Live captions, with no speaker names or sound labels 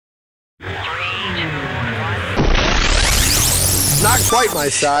Not quite my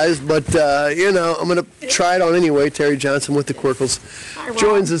size, but, you know, I'm going to try it on anyway. Terry Johnson with the Quirkles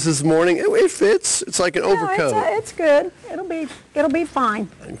joins us this morning. It fits. It's like an overcoat. It's good. It'll be fine.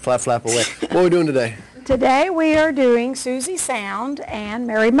 Flap away. What are we doing today? Today we are doing Susie Sound and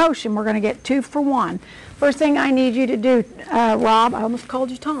Mary Motion. We're going to get 2 for 1. First thing I need you to do, Rob, I almost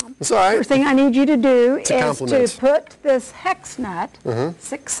called you Tom. That's all right. First thing I need you to do is to put this hex nut,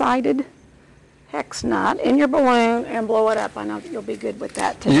 6-sided hex nut, in your balloon and blow it up. I know that you'll be good with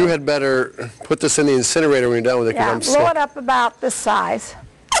that today. You had better put this in the incinerator when you're done with it, because I'm sick. Blow it up about this size.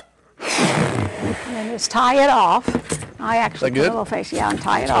 And then just tie it off. I actually put a little face, and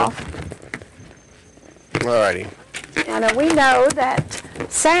tie it off. All righty. And we know that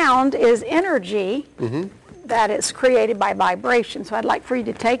sound is energy that is created by vibration. So I'd like for you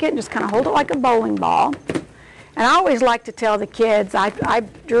to take it and just kind of hold it like a bowling ball. And I always like to tell the kids, I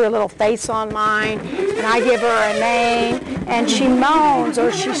drew a little face on mine, and I give her a name, and she moans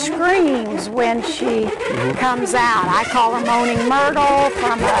or she screams when she comes out. I call her Moaning Myrtle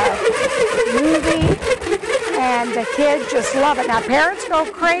from a movie, and the kids just love it. Now, parents go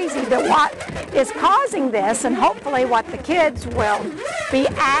crazy, but what is causing this, and hopefully what the kids will be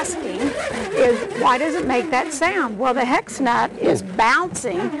asking, is why does it make that sound? Well, the hex nut is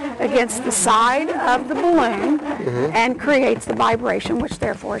bouncing against the side of the balloon and creates the vibration, which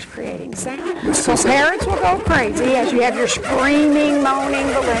therefore is creating sound. So parents will go crazy as you have your screaming, moaning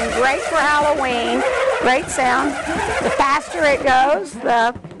balloon. Great for Halloween, great sound. The faster it goes,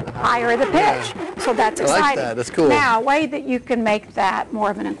 the higher the pitch. So that's exciting. I like that. That's cool. Now, a way that you can make that more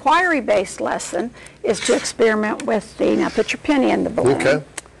of an inquiry-based lesson is to experiment with the, now put your pin in the balloon. Okay.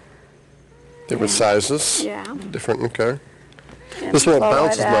 Different sizes. Yeah. Different, okay. This won't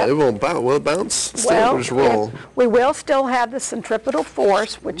bounce as much. It won't bounce. Will it bounce? Still, just roll. We will still have the centripetal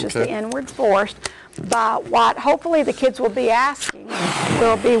force, which is the inward force. But what hopefully the kids will be asking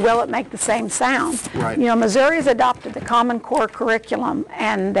will be, will it make the same sound? Right. You know, Missouri has adopted the Common Core curriculum,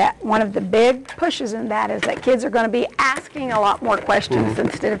 and that one of the big pushes in that is that kids are going to be asking a lot more questions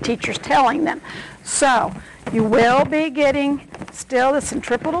instead of teachers telling them. So you will be getting still the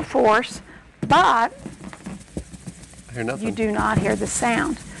centripetal force, but you do not hear the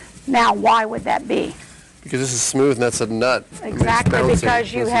sound. Now, why would that be? Because this is smooth and that's a nut. Exactly,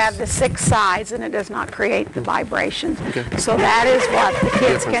 because you have the 6 sides and it does not create the vibrations. So that is what the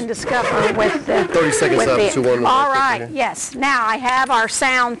kids can discover with the 30 seconds up to one. All right, yes. Now I have our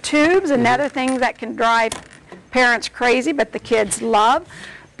sound tubes, another thing that can drive parents crazy but the kids love.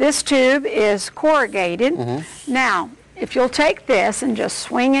 This tube is corrugated. Now, if you'll take this and just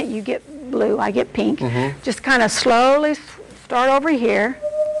swing it, you get blue, I get pink. Just kind of slowly start over here.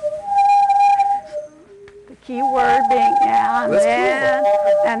 Key word being, and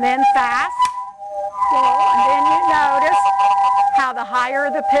then fast, slow, and then you notice how the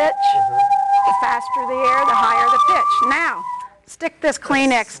higher the pitch, the faster the air, the higher the pitch. Now, stick this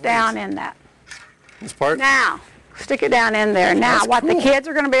Kleenex down in that. This part? Now, stick it down in there. Now, what the kids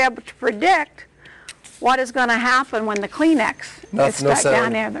are going to be able to predict what is going to happen when the Kleenex is stuck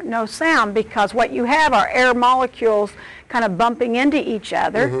down there. No sound, because what you have are air molecules kind of bumping into each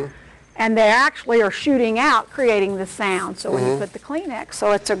other. And they actually are shooting out, creating the sound. So when you put the Kleenex,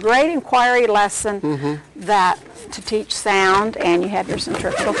 so it's a great inquiry lesson that to teach sound, and you have your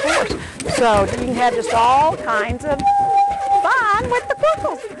centripetal force. So you can have just all kinds of fun with the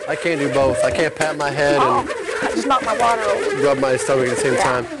Quirkles. I can't do both. I can't pat my head and just knock my water over. Rub my stomach at the same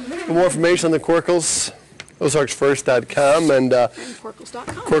time. For more information on the Quirkles, ozarksfirst.com and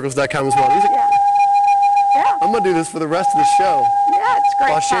Quirkles.com. Quirkles.com as well. I'm going to do this for the rest of the show. Yeah, it's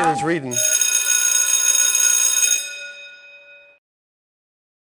great. While Shannon's reading.